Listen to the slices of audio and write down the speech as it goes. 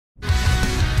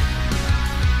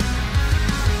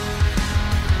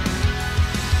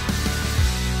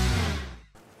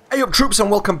Hey up troops and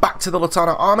welcome back to the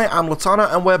Litanah army. I'm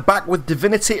Litanah and we're back with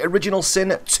Divinity Original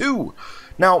Sin 2.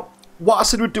 Now, what I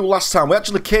said we'd do last time, we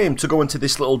actually came to go into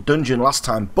this little dungeon last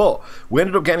time, but we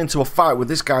ended up getting into a fight with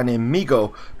this guy named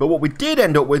Migo. But what we did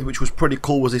end up with, which was pretty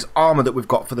cool, was this armor that we've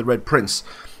got for the Red Prince.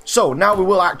 So now we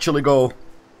will actually go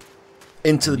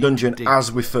into the dungeon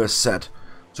as we first said.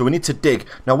 So we need to dig.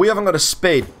 Now we haven't got a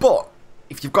spade, but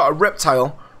if you've got a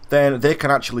reptile, then they can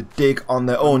actually dig on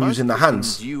their own using their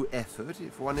hands. Due effort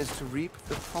if one is to reap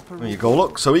the proper there you go,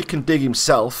 look. So he can dig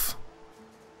himself,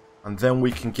 and then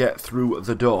we can get through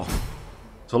the door.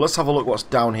 So let's have a look what's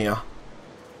down here.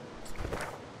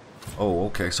 Oh,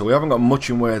 okay. So we haven't got much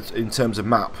in terms of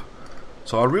map.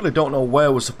 So I really don't know where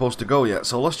we're supposed to go yet.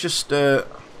 So let's just go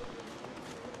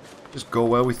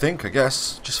where we think, I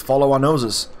guess. Just follow our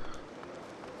noses.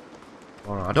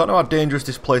 Alright, I don't know how dangerous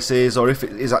this place is, or if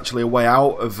it is actually a way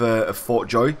out of Fort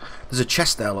Joy. There's a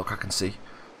chest there, look, I can see.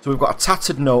 So we've got a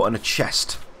tattered note and a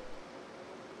chest.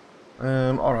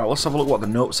 Alright, let's have a look what the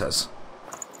note says.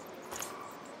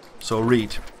 So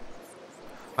read.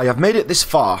 I have made it this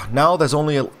far. Now there's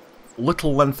only a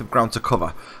little length of ground to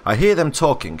cover. I hear them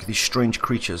talking, these strange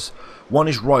creatures. One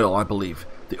is royal, I believe.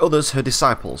 The others her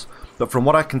disciples. But from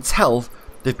what I can tell,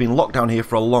 they've been locked down here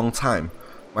for a long time.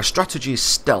 My strategy is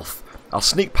stealth. I'll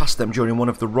sneak past them during one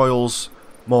of the royals'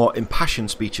 more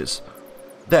impassioned speeches.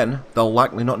 Then they'll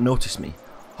likely not notice me.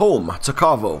 Home, to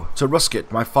Carvo, to Rusket,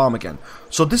 my farm again.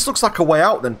 So this looks like a way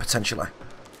out then, potentially,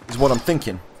 is what I'm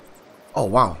thinking. Oh,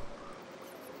 wow.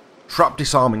 Trap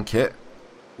disarming kit.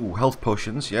 Ooh, health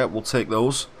potions. Yeah, we'll take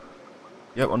those.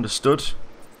 Yep, understood.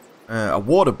 A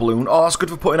water balloon. Oh, that's good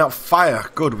for putting out fire.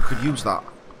 Good, we could use that.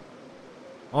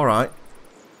 Alright.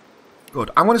 Good.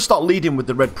 I'm going to start leading with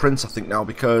the Red Prince, I think, now,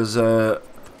 because... Ooh.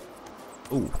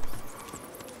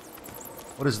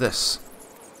 What is this?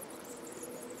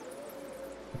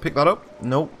 Pick that up?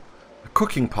 Nope. A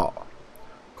cooking pot.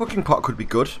 Cooking pot could be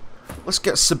good. Let's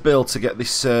get Sibyl to get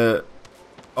this... Oh,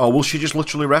 will she just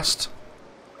literally rest?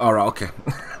 Alright, okay.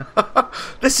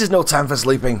 This is no time for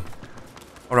sleeping.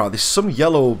 Alright, there's some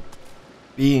yellow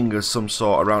being of some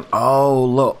sort around. Oh,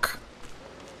 look.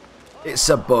 It's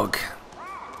a bug.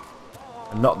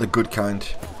 And not the good kind.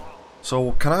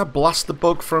 So, can I blast the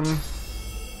bug from...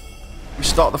 We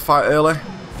start the fight early?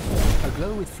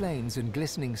 Aglow with flames and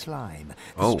glistening slime,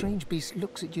 the strange beast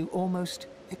looks at you almost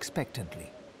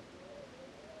expectantly.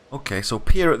 Okay, so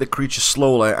peer at the creature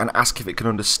slowly and ask if it can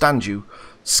understand you.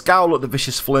 Scowl at the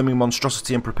vicious flaming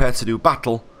monstrosity and prepare to do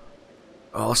battle.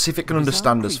 Oh, let's see if it can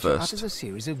understand us first. Utters a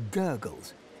series of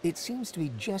gurgles. It seems to be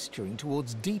gesturing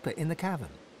towards deeper in the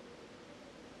cavern.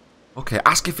 Okay,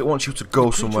 ask if it wants you to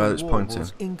go somewhere that's pointing.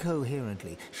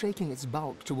 Incoherently, shaking its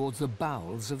bulk towards the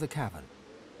bowels of the cavern.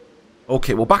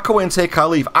 Okay, well back away and take our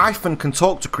leave. Ivan can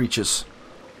talk to creatures.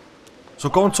 So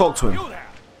go and talk to him. You there,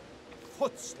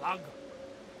 foot slug.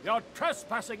 You're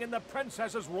trespassing in the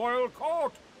princess's royal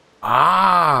court.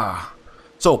 Ah!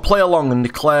 So play along and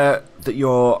declare that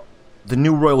you're the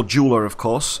new royal jeweler, of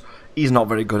course. He's not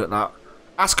very good at that.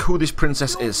 Ask who this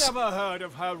princess is. You've never heard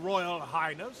of Her Royal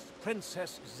Highness,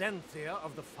 Princess Xanthia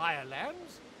of the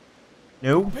Firelands?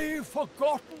 No? Be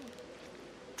forgotten.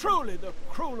 Truly the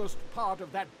cruelest part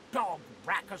of that dog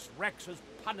Braccus Rex's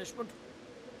punishment.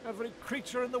 Every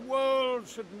creature in the world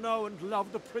should know and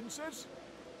love the princess.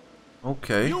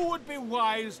 Okay. You would be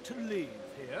wise to leave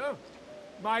here.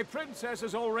 My princess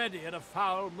is already in a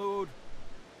foul mood.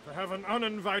 To have an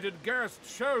uninvited guest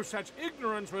show such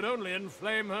ignorance would only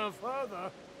inflame her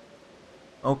further.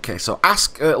 Okay, so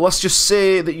ask, let's just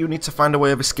say that you need to find a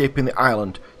way of escaping the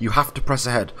island. You have to press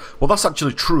ahead. Well, that's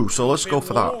actually true, so let's go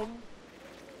for that.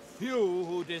 Few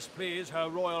who displease Her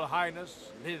Royal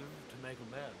Highness live to make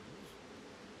amends.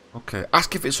 Okay,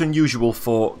 ask if it's unusual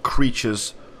for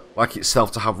creatures like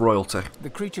itself to have royalty. The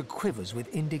creature quivers with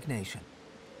indignation.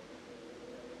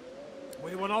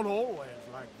 We were not always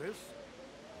like this.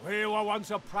 We were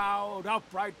once a proud,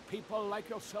 upright people like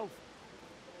yourself.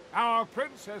 Our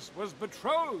princess was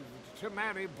betrothed to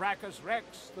marry Braccus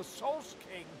Rex, the Source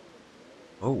King.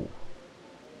 Oh.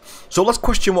 So let's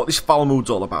question what this foul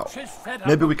mood's all about. She's fed up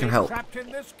Maybe we can being help. trapped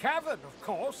in this cavern, of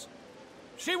course.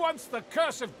 She wants the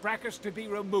curse of Braccus to be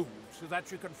removed so that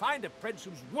she can find a prince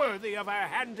who's worthy of her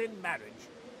hand in marriage.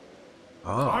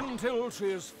 Oh. Until she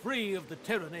is free of the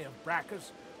tyranny of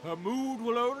Braccus, her mood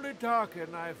will only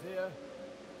darken, I fear.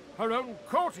 Her own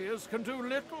courtiers can do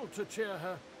little to cheer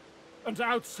her. And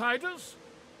outsiders?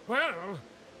 Well,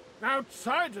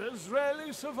 outsiders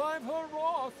rarely survive her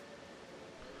wrath.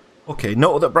 Okay,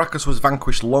 note that Braccus was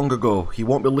vanquished long ago. He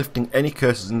won't be lifting any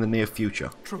curses in the near future.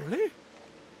 Truly?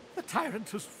 The tyrant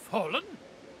has fallen?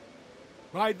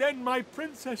 why then my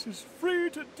princess is free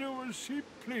to do as she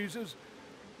pleases.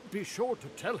 Be sure to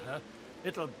tell her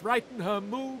it'll brighten her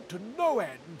mood to no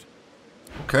end.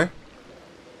 Okay.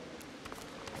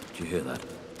 Did you hear that?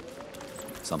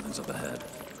 Something's up ahead.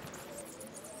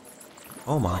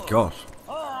 Oh my god.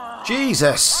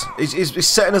 Jesus! He's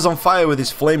setting us on fire with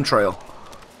his flame trail.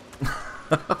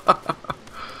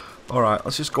 Alright,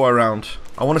 let's just go around.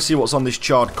 I want to see what's on this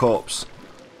charred corpse.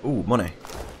 Ooh, money.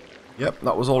 Yep,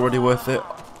 that was already worth it.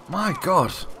 My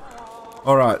god.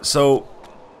 Alright, so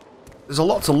there's a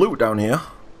lot to loot down here.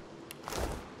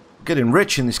 We're getting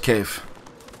rich in this cave.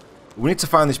 We need to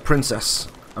find this princess,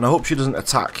 and I hope she doesn't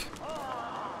attack.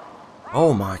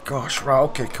 Oh my gosh, right,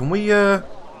 okay, can we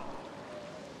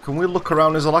look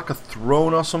around? Is there like a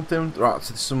throne or something? Right,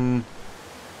 so there's some...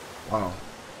 Wow.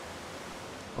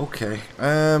 Okay,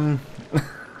 I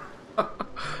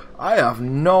have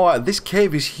no idea. This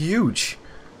cave is huge.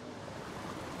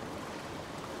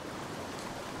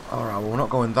 Alright, well we're not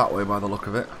going that way by the look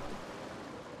of it.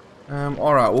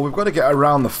 Alright, well we've got to get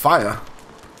around the fire.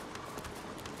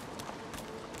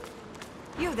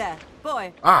 You there,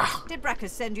 boy. Ah! Did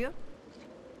Braccus send you?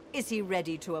 Is he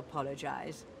ready to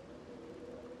apologize?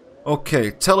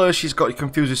 Okay, tell her she's got you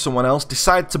confused with someone else.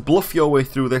 Decide to bluff your way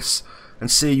through this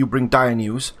and say you bring dire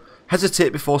news.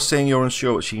 Hesitate before saying you're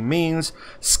unsure what she means.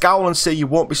 Scowl and say you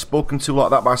won't be spoken to like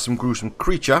that by some gruesome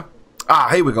creature. Ah,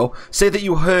 here we go. Say that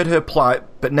you heard her plight,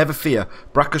 but never fear.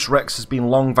 Braccus Rex has been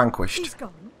long vanquished. He's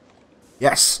gone.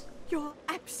 Yes. You're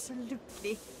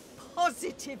absolutely,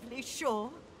 positively sure?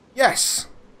 Yes.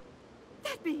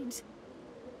 That means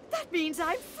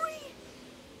I'm free.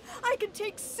 I can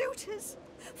take suitors,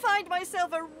 find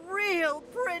myself a real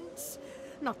prince.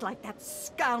 Not like that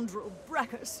scoundrel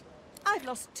Braccus. I've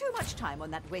lost too much time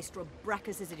on that wastrel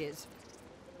Braccus as it is.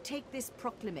 Take this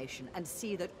proclamation and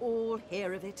see that all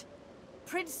hear of it.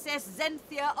 Princess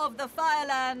Zenthia of the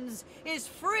Firelands is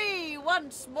free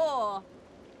once more.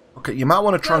 Okay, you might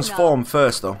want to transform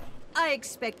first, though. I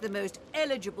expect the most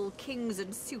eligible kings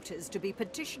and suitors to be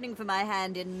petitioning for my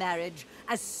hand in marriage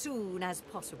as soon as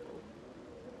possible.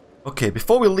 Okay,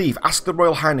 before we leave, ask the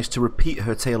Royal Highness to repeat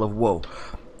her tale of woe.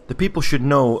 The people should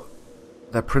know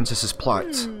their princess's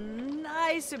plight.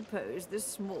 I suppose the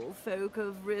small folk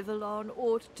of Rivellon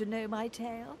ought to know my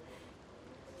tale.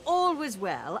 All was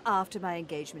well after my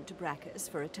engagement to Braccus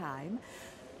for a time,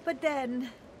 but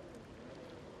then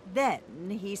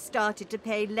he started to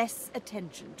pay less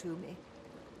attention to me.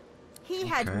 He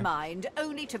had mind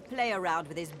only to play around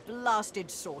with his blasted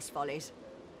sauce follies.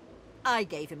 I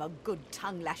gave him a good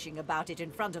tongue-lashing about it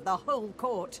in front of the whole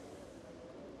court.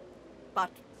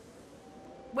 But,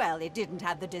 well, it didn't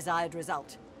have the desired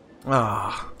result.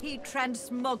 Ah. He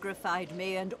transmogrified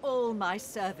me and all my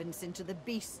servants into the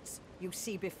beasts you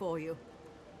see before you.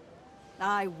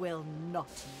 I will not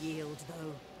yield,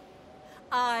 though.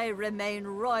 I remain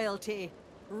royalty,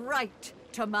 right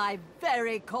to my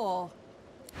very core.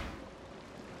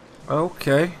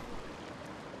 Okay.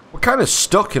 We're kind of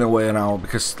stuck in a way now,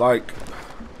 because, like,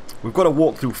 we've got to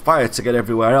walk through fire to get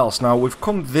everywhere else. Now, we've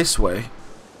come this way.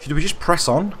 Should we just press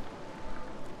on?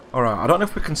 Alright, I don't know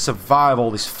if we can survive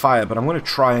all this fire, but I'm going to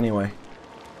try anyway.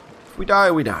 If we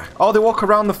die, we die. Oh, they walk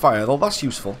around the fire, though. That's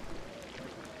useful.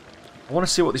 I want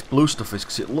to see what this blue stuff is,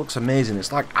 because it looks amazing.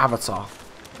 It's like Avatar.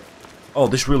 Oh,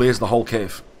 this really is the whole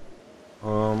cave.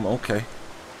 Okay.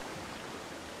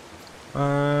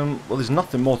 Well, there's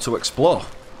nothing more to explore.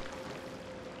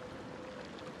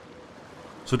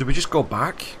 So do we just go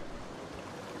back?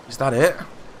 Is that it?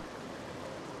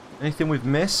 Anything we've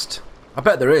missed? I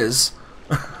bet there is.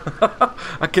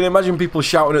 I can imagine people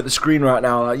shouting at the screen right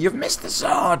now like, "You've missed the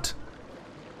sword!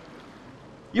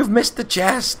 You've missed the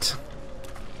chest!"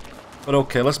 But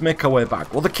okay, let's make our way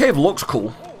back. Well, the cave looks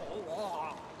cool.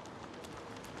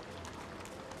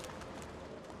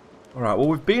 Alright, well,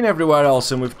 we've been everywhere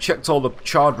else and we've checked all the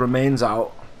charred remains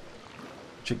out,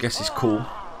 which I guess is cool.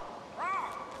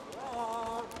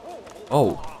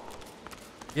 Oh.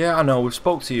 Yeah, I know, we've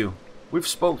spoke to you. We've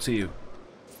spoke to you.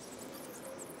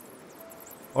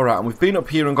 Alright, and we've been up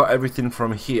here and got everything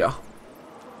from here.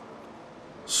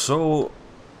 So,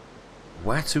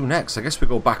 where to next? I guess we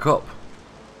go back up.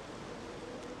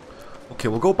 Okay,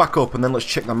 we'll go back up and then let's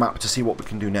check the map to see what we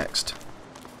can do next.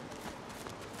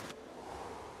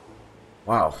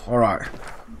 Wow, alright.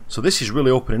 So this is really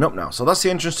opening up now. So that's the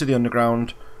entrance to the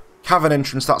underground. Cavern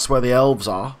entrance, that's where the elves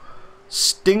are.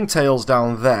 Stingtail's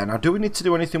down there. Now, do we need to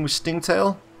do anything with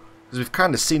Stingtail? Because we've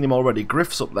kind of seen him already.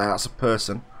 Griff's up there, that's a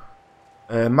person.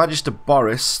 Magister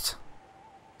Boris.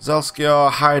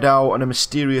 Zelskiar, hideout, and a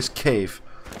mysterious cave.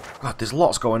 God, there's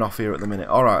lots going off here at the minute.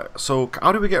 Alright, so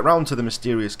how do we get round to the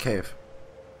mysterious cave?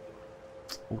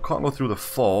 We can't go through the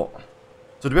fort.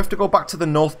 So do we have to go back to the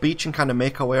North Beach and kind of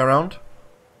make our way around?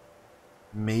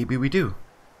 Maybe we do.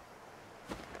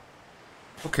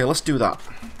 Okay, let's do that.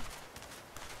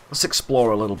 Let's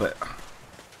explore a little bit.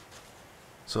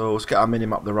 So let's get our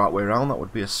minimap the right way around. That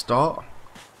would be a start.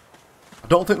 I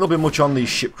don't think there'll be much on these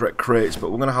shipwreck crates,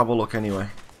 but we're going to have a look anyway.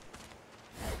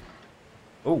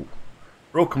 Oh,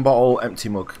 broken bottle, empty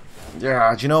mug.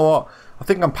 Yeah, do you know what? I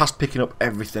think I'm past picking up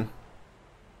everything.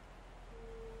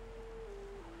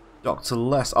 Dr.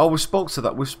 Lest. Oh, we spoke to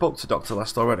that. We spoke to Dr.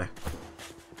 Lest already.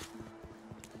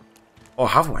 Oh,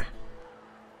 have we?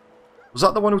 Was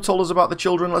that the one who told us about the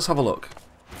children? Let's have a look.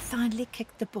 Finally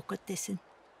kicked the bucket this in.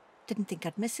 Didn't think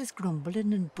I'd miss his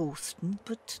grumbling and boasting,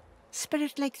 but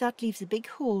spirit like that leaves a big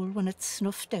hole when it's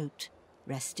snuffed out.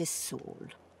 Rest his soul.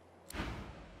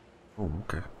 Oh,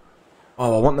 okay.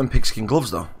 Oh, I want them pigskin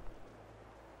gloves though.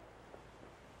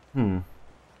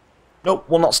 Nope,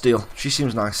 we'll not steal. She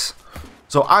seems nice.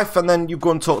 So, and then you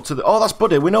go and talk to the... Oh, that's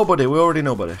Buddy. We know Buddy. We already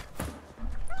know Buddy.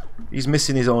 He's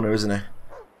missing his owner, isn't he?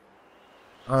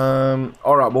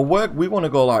 Alright, well, we want to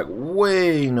go, like,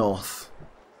 way north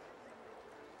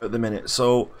at the minute.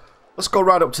 So, let's go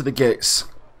right up to the gates.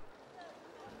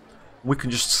 We can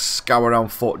just scour around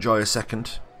Fort Joy a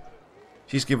second.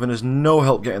 She's given us no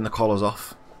help getting the collars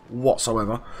off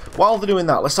whatsoever. While they're doing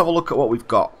that, let's have a look at what we've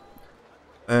got.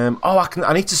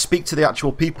 I need to speak to the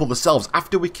actual people themselves.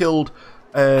 After we killed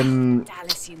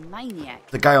Dallas, you maniac.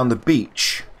 the guy on the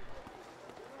beach,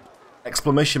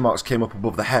 exclamation marks came up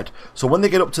above the head. So when they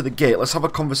get up to the gate, let's have a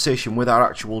conversation with our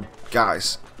actual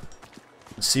guys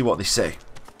and see what they say.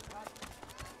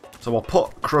 So I'll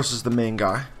put Cross as the main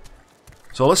guy.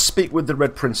 So let's speak with the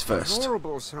Red Prince first.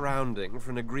 Horrible surrounding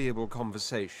for an agreeable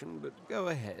conversation, but go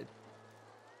ahead.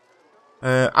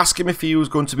 Ask him if he was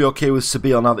going to be okay with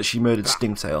Sabine now that she murdered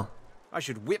Stingtail. I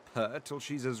should whip her till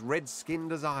she's as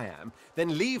red-skinned as I am,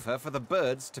 then leave her for the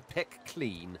birds to peck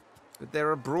clean. But there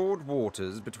are broad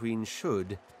waters between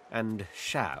should and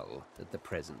shall at the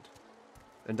present.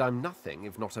 And I'm nothing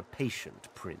if not a patient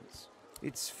prince.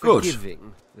 It's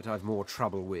forgiving that I've more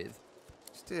trouble with.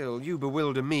 Still, you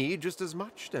bewilder me just as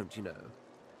much, don't you know?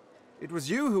 It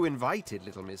was you who invited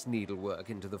little Miss Needlework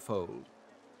into the fold.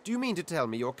 Do you mean to tell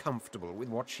me you're comfortable with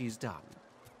what she's done?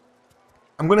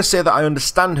 I'm going to say that I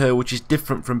understand her, which is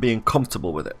different from being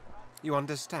comfortable with it. You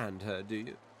understand her, do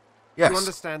you? Yes. You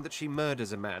understand that she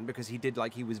murders a man because he did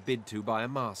like he was bid to by a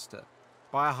master,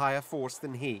 by a higher force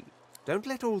than he. Don't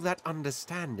let all that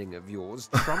understanding of yours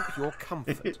trump your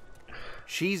comfort.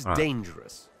 She's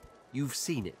dangerous. You've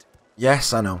seen it.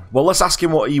 Yes, I know. Well, let's ask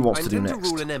him what he wants to do next. I intend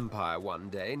to rule an empire one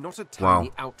day, not a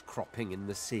tiny outcropping in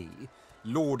the sea,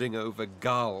 lording over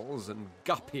gulls and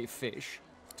guppy fish.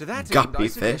 To that end, I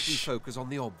suggest we focus on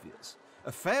the obvious.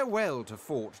 A farewell to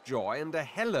Fort Joy and a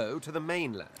hello to the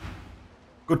mainland.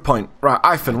 Good point. Right,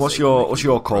 Ivan, what's your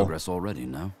call? Progress already,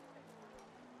 no?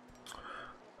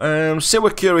 Say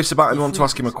we're curious about him and want to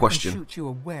ask him a question. Shoot you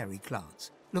a wary glance,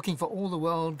 looking for all the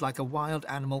world like a wild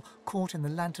animal caught in the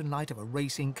lantern light of a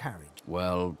racing carriage.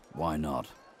 Well, why not?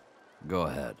 Go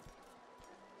ahead.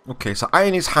 Okay, so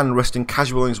iron his hand resting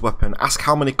casual on his weapon. Ask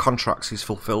how many contracts he's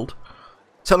fulfilled.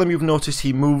 Tell him you've noticed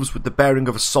he moves with the bearing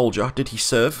of a soldier. Did he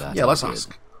serve? That yeah, let's I did.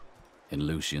 ask. In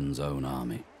Lucian's own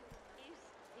army.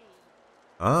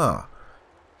 Ah.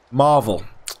 Marvel.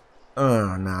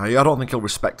 No, I don't think he'll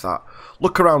respect that.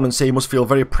 Look around and say he must feel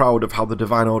very proud of how the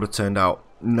Divine Order turned out.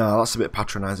 No, that's a bit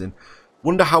patronising.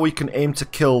 Wonder how he can aim to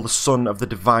kill the son of the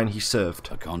Divine he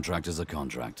served. A contract is a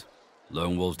contract.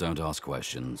 Lone wolves don't ask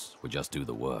questions, we just do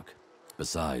the work.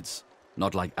 Besides,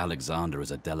 not like Alexander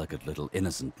is a delicate little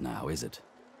innocent now, is it?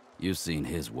 You've seen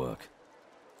his work.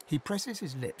 He presses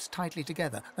his lips tightly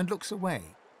together and looks away.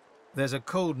 There's a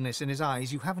coldness in his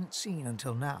eyes you haven't seen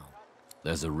until now.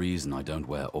 There's a reason I don't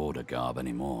wear order garb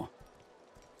anymore.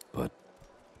 But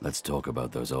let's talk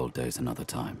about those old days another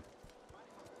time.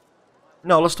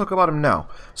 No, let's talk about him now.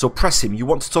 So press him. You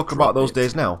want to talk about those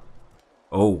days now?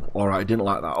 Oh, alright, I didn't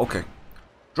like that. Okay.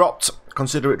 Dropped.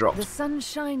 Consider it dropped. The sun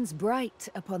shines bright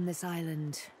upon this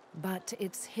island, but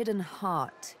its hidden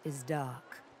heart is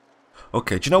dark.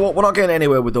 Okay, do you know what? We're not getting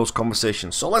anywhere with those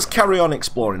conversations. So let's carry on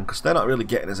exploring, because they're not really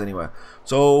getting us anywhere.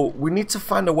 So we need to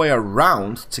find a way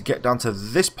around to get down to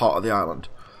this part of the island.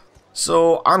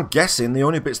 So I'm guessing the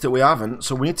only bits that we haven't,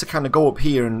 so we need to kind of go up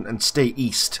here and stay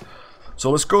east. So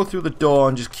let's go through the door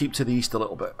and just keep to the east a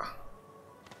little bit.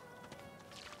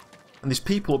 And there's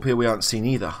people up here we haven't seen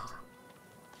either.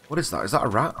 What is that? Is that a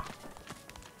rat?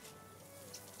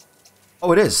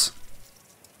 Oh, it is.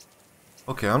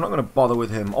 Okay, I'm not going to bother with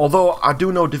him. Although, I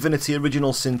do know Divinity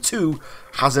Original Sin 2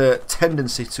 has a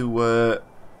tendency to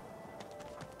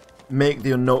make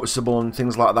the unnoticeable and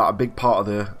things like that a big part of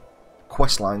the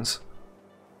quest lines.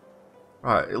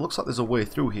 Right, it looks like there's a way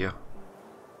through here.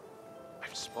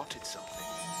 I've spotted something.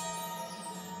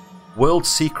 World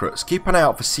secrets. Keep an eye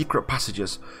out for secret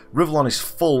passages. Rivlon is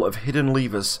full of hidden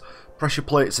levers, pressure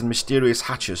plates and mysterious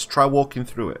hatches. Try walking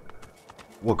through it.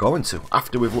 We're going to,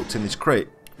 after we've looked in this crate,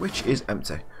 which is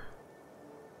empty.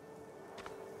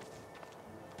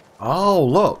 Oh,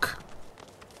 look.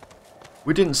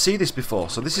 We didn't see this before,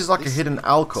 so this is like a hidden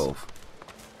alcove.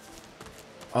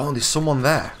 Oh, and there's someone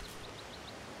there.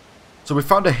 So we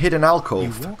found a hidden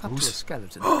alcove. You walk up to a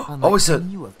skeleton Oh, unlike it's a... any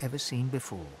you have ever seen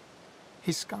before.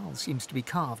 His skull seems to be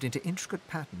carved into intricate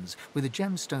patterns, with a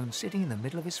gemstone sitting in the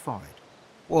middle of his forehead.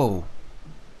 Whoa.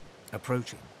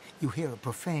 Approaching, you hear a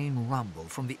profane rumble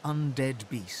from the undead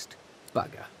beast.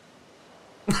 Bugger.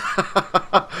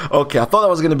 Okay, I thought that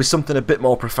was going to be something a bit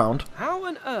more profound. How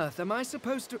on earth am I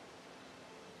supposed to...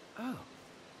 Oh.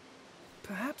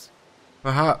 Perhaps?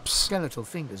 Perhaps. Skeletal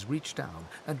fingers reach down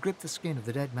and grip the skin of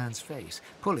the dead man's face,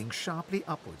 pulling sharply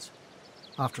upwards.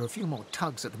 After a few more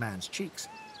tugs at the man's cheeks,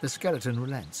 the skeleton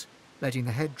relents, letting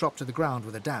the head drop to the ground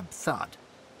with a damp thud.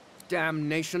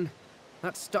 Damnation.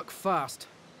 That stuck fast.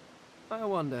 I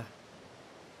wonder,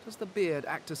 does the beard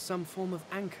act as some form of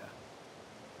anchor?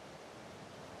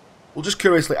 We'll just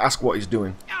curiously ask what he's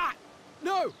doing. Ah!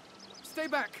 No! Stay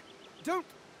back! Don't...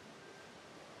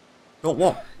 Don't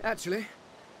what? Actually,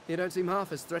 you don't seem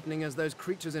half as threatening as those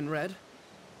creatures in red.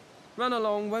 Run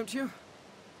along, won't you?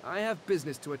 I have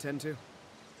business to attend to.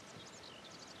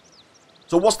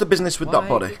 So what's the business with that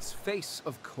body? Its face,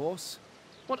 of course.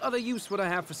 What other use would I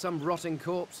have for some rotting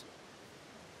corpse?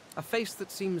 A face that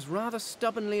seems rather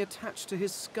stubbornly attached to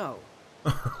his skull.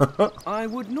 I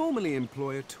would normally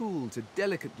employ a tool to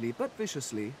delicately but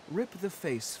viciously rip the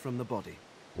face from the body.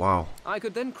 Wow. I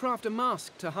could then craft a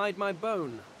mask to hide my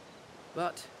bone.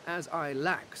 But as I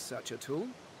lack such a tool...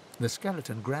 The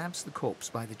skeleton grabs the corpse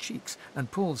by the cheeks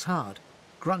and pulls hard,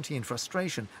 grunting in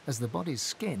frustration as the body's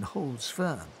skin holds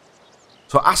firm.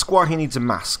 So ask why he needs a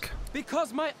mask.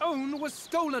 Because my own was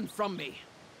stolen from me.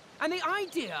 And the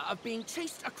idea of being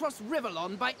chased across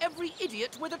Rivlon by every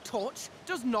idiot with a torch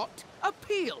does not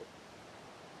appeal.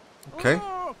 Okay.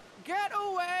 Oh, get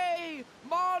away!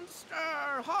 Monster!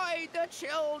 Hide the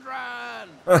children!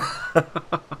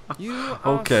 You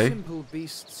are simple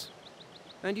beasts.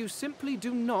 And you simply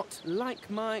do not like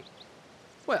my...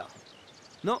 Well,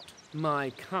 not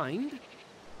my kind,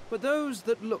 but those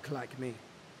that look like me.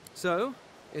 So,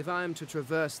 if I am to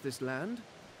traverse this land,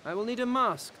 I will need a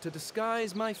mask to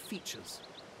disguise my features.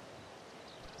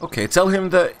 Okay, tell him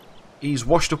that he's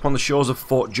washed up on the shores of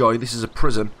Fort Joy. This is a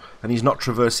prison, and he's not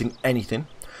traversing anything.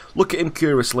 Look at him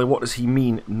curiously. What does he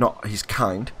mean, not his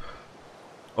kind?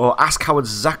 Or ask how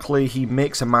exactly he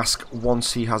makes a mask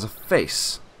once he has a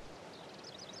face.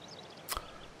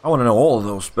 I want to know all of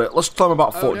those, but let's tell him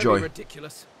about Fort Joy. Don't be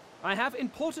ridiculous. I have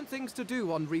important things to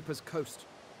do on Reaper's Coast.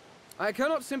 I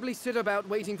cannot simply sit about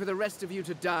waiting for the rest of you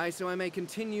to die so I may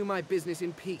continue my business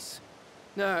in peace.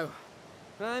 No,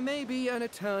 I may be an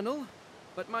eternal,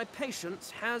 but my patience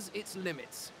has its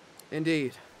limits.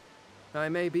 Indeed, I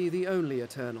may be the only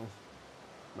eternal.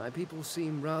 My people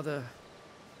seem rather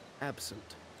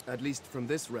absent, at least from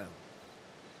this realm.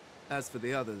 As for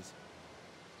the others,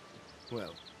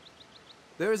 well,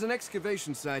 there is an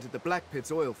excavation site at the Black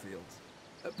Pit's oil fields.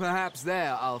 Perhaps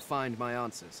there I'll find my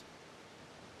answers.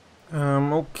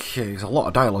 Okay, there's a lot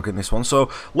of dialogue in this one, so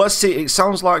let's see. It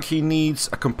sounds like he needs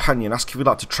a companion. Ask if he'd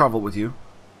like to travel with you.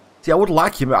 See, I would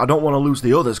like him, but I don't want to lose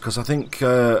the others, because I think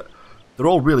they're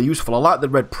all really useful. I like the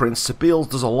Red Prince. Sabils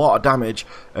does a lot of damage,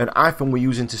 and Iphone we're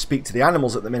using to speak to the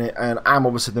animals at the minute, and I'm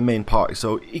obviously the main party,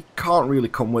 so he can't really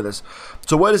come with us.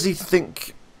 So where does he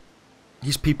think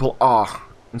his people are?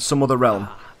 In some other realm?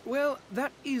 Well,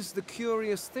 that is the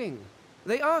curious thing.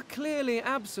 They are clearly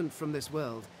absent from this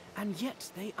world, and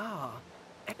yet they are.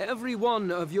 Every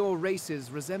one of your races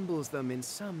resembles them in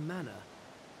some manner,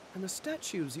 and the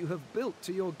statues you have built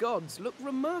to your gods look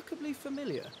remarkably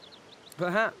familiar.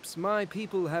 Perhaps my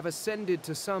people have ascended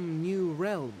to some new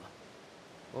realm,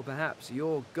 or perhaps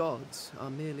your gods are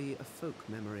merely a folk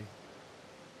memory.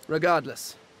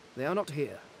 Regardless, they are not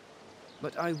here,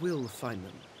 but I will find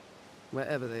them.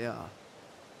 Wherever they are,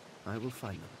 I will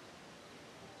find them.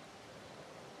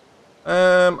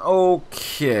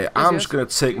 Okay. I'm just going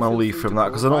to take my leave from that,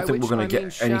 because I don't think we're going to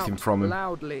get anything from him.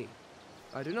 Loudly.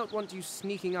 I do not want you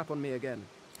sneaking up on me again.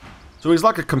 So he's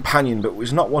like a companion, but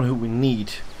he's not one who we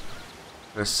need.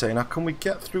 Let's say, now can we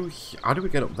get through here? How do we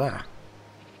get up there?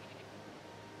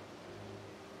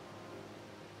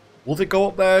 Will they go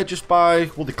up there just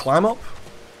by... Will they climb up?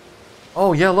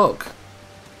 Oh, yeah, look.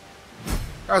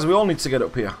 Guys, we all need to get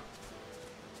up here.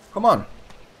 Come on.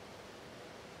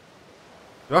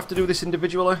 Do I have to do this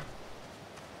individually?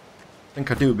 I think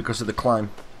I do because of the climb.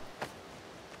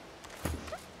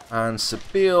 And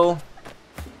Sabile.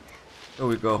 There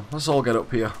we go. Let's all get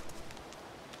up here.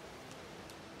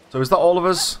 So is that all of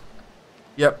us?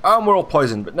 Yep, and we're all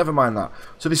poisoned, but never mind that.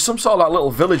 So there's some sort of like little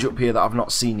village up here that I've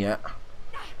not seen yet.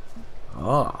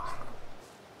 Ah.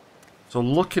 So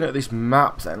looking at this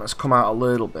map then, let's come out a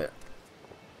little bit.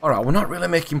 Alright, we're not really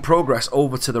making progress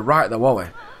over to the right though, are we?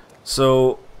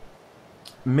 So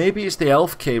maybe it's the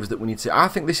elf caves that we need to... I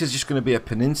think this is just going to be a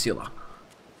peninsula.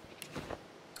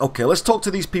 Okay, let's talk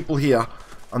to these people here,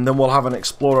 and then we'll have an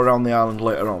explore around the island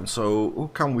later on. So,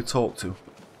 who can we talk to?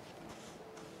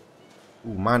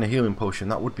 Ooh, minor healing potion,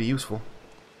 that would be useful.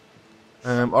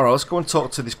 Alright, let's go and talk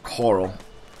to this coral.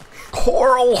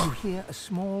 Coral! You hear a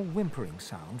small whimpering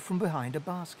sound from behind a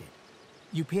basket.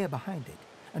 You peer behind it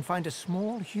and find a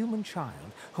small human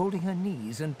child holding her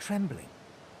knees and trembling.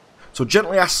 So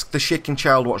gently ask the shaking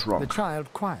child what's wrong. The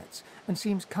child quiets and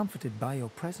seems comforted by your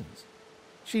presence.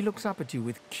 She looks up at you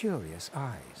with curious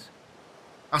eyes.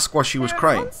 Ask why she was There are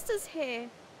crying. monsters here.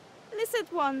 Lizard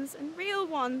ones and real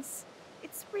ones.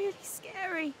 It's really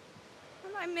scary.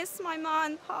 And I miss my ma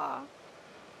and pa.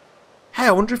 Hey,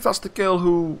 I wonder if that's the girl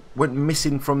who went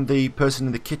missing from the person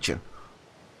in the kitchen.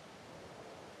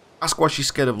 Ask why she's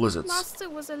scared of lizards. Master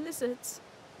was a lizard.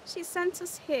 She sent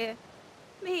us here.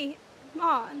 Me,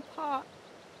 ma and pa.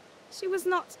 She was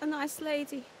not a nice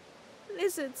lady.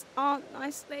 Lizards aren't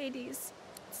nice ladies.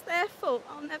 It's their fault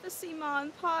I'll never see ma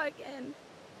and pa again.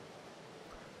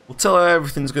 We'll tell her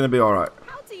everything's going to be alright.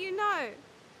 How do you know?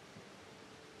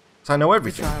 So I know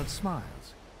everything. The child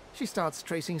smiles. She starts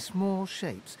tracing small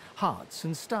shapes, hearts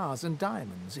and stars and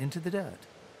diamonds into the dirt.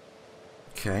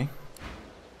 Okay.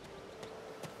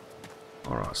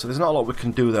 Alright, so there's not a lot we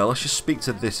can do there. Let's just speak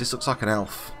to this. This looks like an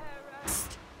elf.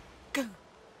 Go.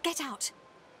 Get out.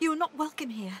 You are not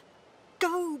welcome here.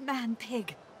 Go,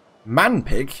 man-pig.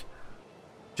 Man-pig?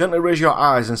 Gently raise your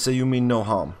eyes and say you mean no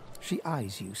harm. She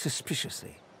eyes you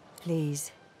suspiciously.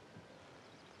 Please.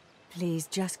 Please,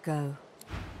 just go.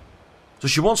 So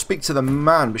she won't speak to the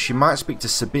man, but she might speak to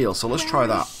Sabile, so let's try Where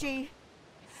that. is she?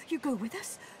 You go with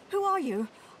us? Who are you?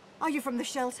 Are you from the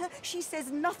shelter? She says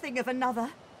nothing of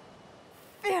another.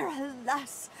 Fear,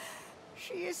 alas.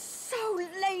 She is so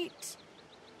late.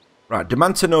 Right,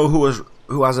 demand to know who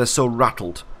has her so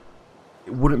rattled.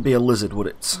 It wouldn't be a lizard, would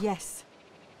it? Yes.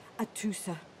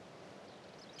 Atusa.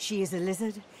 She is a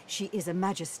lizard. She is a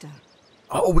magister.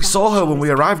 Oh, we saw her when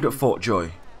we arrived at Fort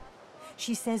Joy.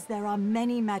 She says there are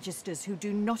many magisters who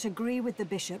do not agree with the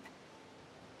bishop.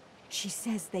 She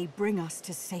says they bring us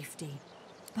to safety.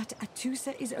 But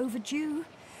Atusa is overdue.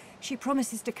 She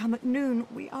promises to come at noon.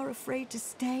 We are afraid to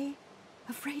stay,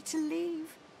 afraid to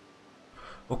leave.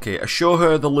 Okay, assure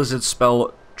her the lizards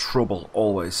spell trouble,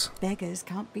 always. Beggars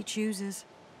can't be choosers.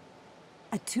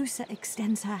 Atusa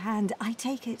extends her hand. I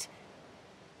take it.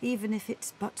 Even if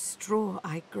it's but straw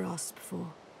I grasp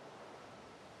for.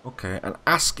 Okay, and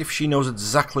ask if she knows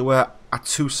exactly where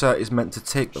Atusa is meant to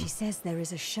take them. She says there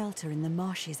is a shelter in the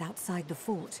marshes outside the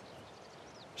fort.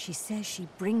 She says she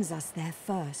brings us there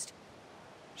first.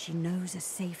 She knows a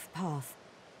safe path.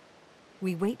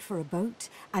 We wait for a boat,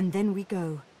 and then we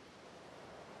go.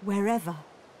 Wherever.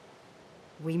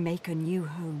 We make a new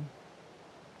home.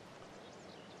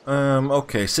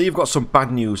 Okay, so you've got some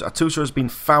bad news. Atusa has been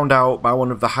found out by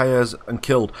one of the hires and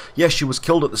killed. Yes, she was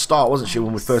killed at the start, wasn't she,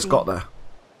 when we first got there?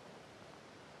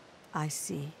 I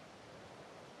see.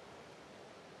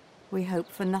 We hope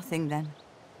for nothing then.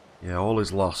 Yeah, all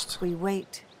is lost. We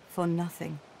wait for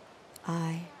nothing.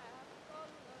 I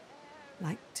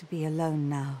like to be alone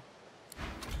now.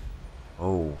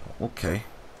 Oh, okay.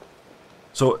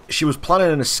 So she was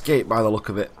planning an escape by the look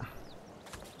of it.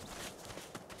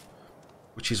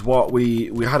 Which is what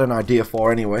we had an idea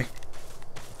for anyway.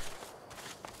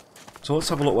 So let's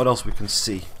have a look what else we can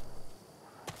see.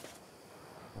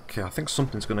 Okay, I think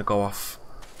something's going to go off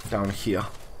down here.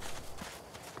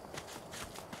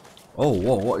 Oh,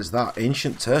 whoa, what is that?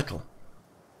 Ancient turtle.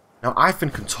 Now,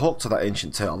 Ivan can talk to that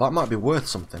ancient turtle. That might be worth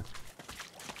something.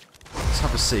 Let's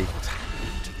have a see.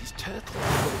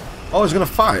 Oh, he's going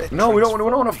to fight. No, we don't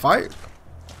want to fight.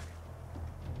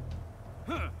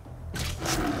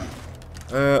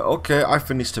 Okay,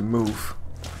 Ivan needs to move.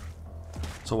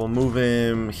 So we'll move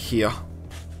him here.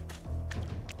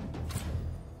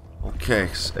 Okay,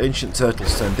 ancient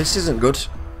turtle's turn. This isn't good.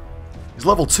 He's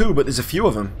level 2, but there's a few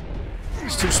of them.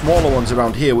 There's 2 smaller ones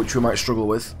around here, which we might struggle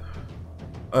with.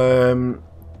 Oh,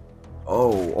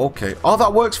 okay. Oh,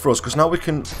 that works for us, because now we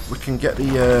can get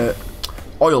the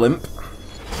oil imp.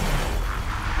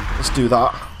 Let's do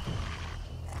that.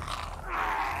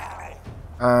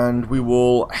 And we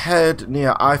will head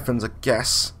near Ifan's, I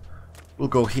guess. We'll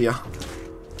go here.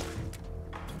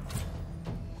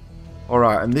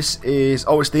 Alright, and this is...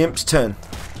 Oh, it's the Imp's turn.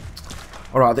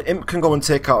 Alright, the Imp can go and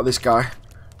take out this guy.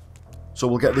 So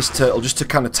we'll get this turtle just to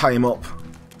kind of tie him up.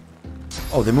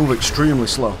 Oh, they move extremely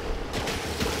slow.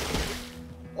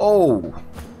 Oh!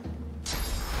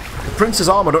 The Prince's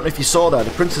armor, I don't know if you saw there,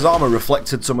 the Prince's armor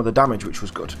reflected some of the damage, which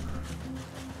was good.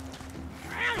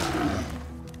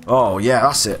 Oh, yeah,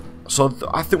 that's it. So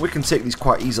I think we can take these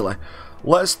quite easily.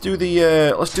 Let's do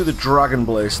the Dragon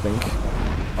Blaze thing.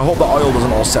 I hope the oil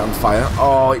doesn't all set on fire.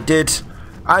 Oh, it did.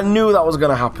 I knew that was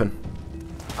going to happen.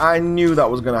 I knew that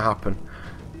was going to happen.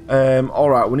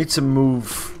 Alright, we need to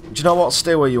move. Do you know what?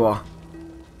 Stay where you are.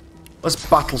 Let's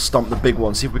battle stomp the big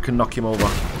one, see if we can knock him over.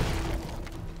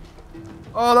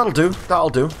 Oh, that'll do. That'll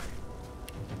do.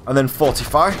 And then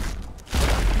fortify.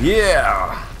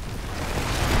 Yeah!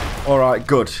 Alright,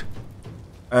 good.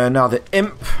 Now the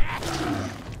Imp.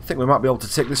 I think we might be able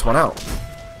to take this one out.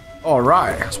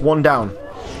 Alright, that's one down.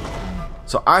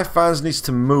 So Ifans needs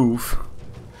to move.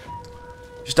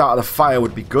 Just out of the fire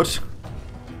would be good.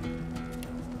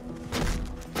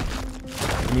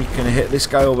 And you can hit this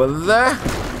guy over there.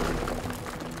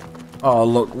 Oh,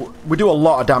 look. We do a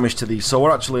lot of damage to these, so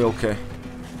we're actually okay.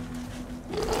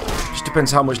 Just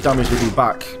depends how much damage they do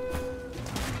back.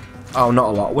 Oh, not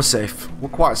a lot. We're safe. We're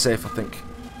quite safe, I think.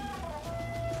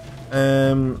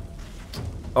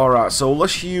 Alright, so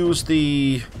let's use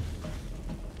the...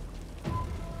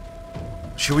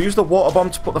 Should we use the water bomb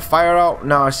to put the fire out?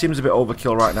 No, it seems a bit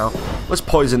overkill right now. Let's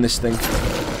poison this thing.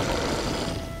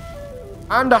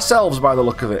 And ourselves, by the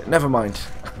look of it. Never mind.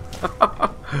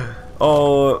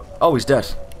 Oh, he's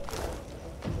dead.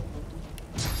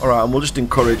 Alright, and we'll just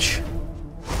encourage.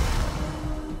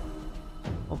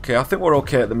 Okay, I think we're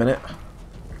okay at the minute.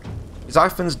 Is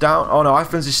Ifans down? Oh no,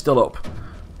 Ifans is still up.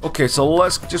 Okay, so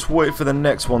let's just wait for the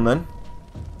next one then.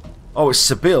 Oh, it's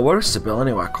Sibyl. Where is Sibyl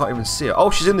anyway? I can't even see her.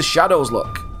 Oh, she's in the shadows,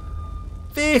 look.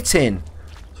 13.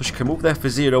 So she can move there for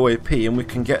 0 AP and we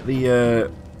can get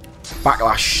the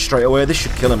backlash straight away. This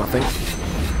should kill him, I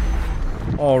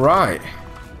think. Alright.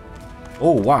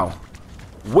 Oh, wow.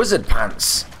 Wizard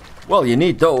pants. Well, you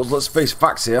need those. Let's face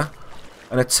facts here.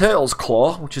 And a turtle's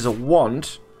claw, which is a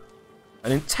wand.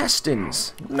 And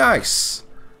intestines. Nice.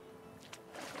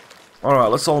 Alright,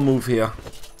 let's all move here.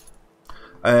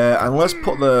 And let's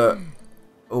put the...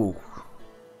 Oh.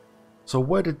 So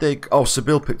where did they... Oh,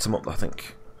 Sibyl picked them up, I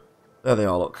think. There they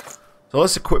are, look. So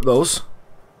let's equip those.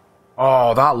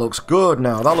 Oh, that looks good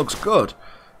now. That looks good.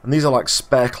 And these are like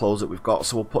spare clothes that we've got,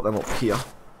 so we'll put them up here.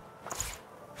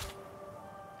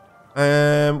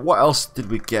 What else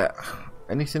did we get?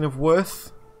 Anything of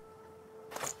worth?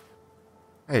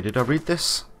 Hey, did I read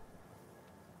this?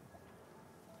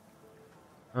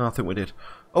 Oh, I think we did.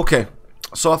 Okay,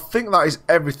 so I think that is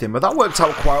everything, but that worked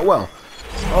out quite well.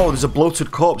 Oh, there's a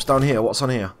bloated corpse down here. What's on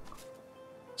here?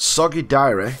 Soggy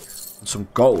diary and some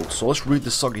gold. So let's read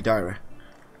the soggy diary.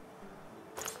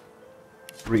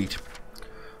 Read.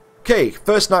 Okay,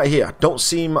 first night here. Don't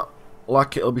seem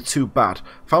like it'll be too bad.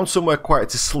 Found somewhere quiet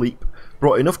to sleep.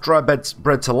 Brought enough dry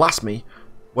bread to last me.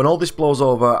 When all this blows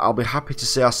over, I'll be happy to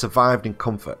say I survived in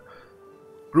comfort.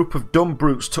 Group of dumb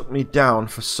brutes took me down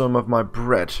for some of my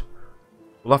bread.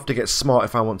 We'll have to get smart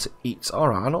if I want to eat.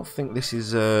 Alright, I don't think this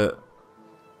is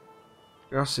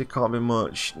grassy can't be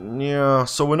much. Yeah,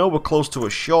 so we know we're close to a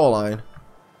shoreline.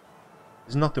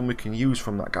 There's nothing we can use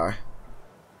from that guy.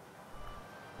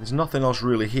 There's nothing else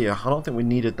really here. I don't think we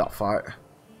needed that fight.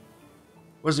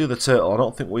 Where's the other turtle? I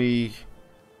don't think we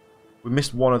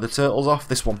missed one of the turtles off.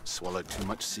 This one. Swallowed too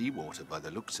much seawater by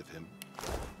the looks of him.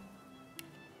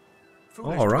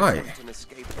 Alright.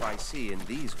 By sea in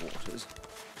these waters.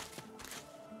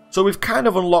 So we've kind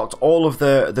of unlocked all of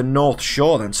the North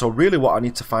Shore then. So really what I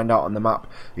need to find out on the map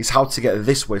is how to get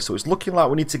this way. So it's looking like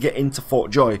we need to get into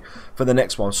Fort Joy for the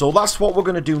next one. So that's what we're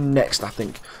going to do next, I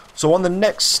think. So on the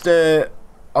next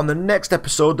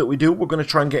episode that we do, we're going to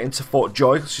try and get into Fort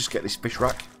Joy. Let's just get this fish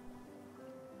rack.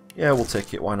 Yeah, we'll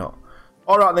take it. Why not?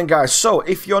 Alright then guys, so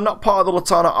if you're not part of the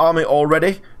Litanah army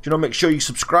already, make sure you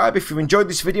subscribe. If you've enjoyed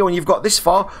this video and you've got this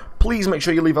far, please make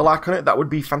sure you leave a like on it. That would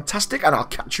be fantastic, and I'll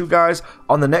catch you guys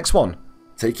on the next one.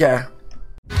 Take care.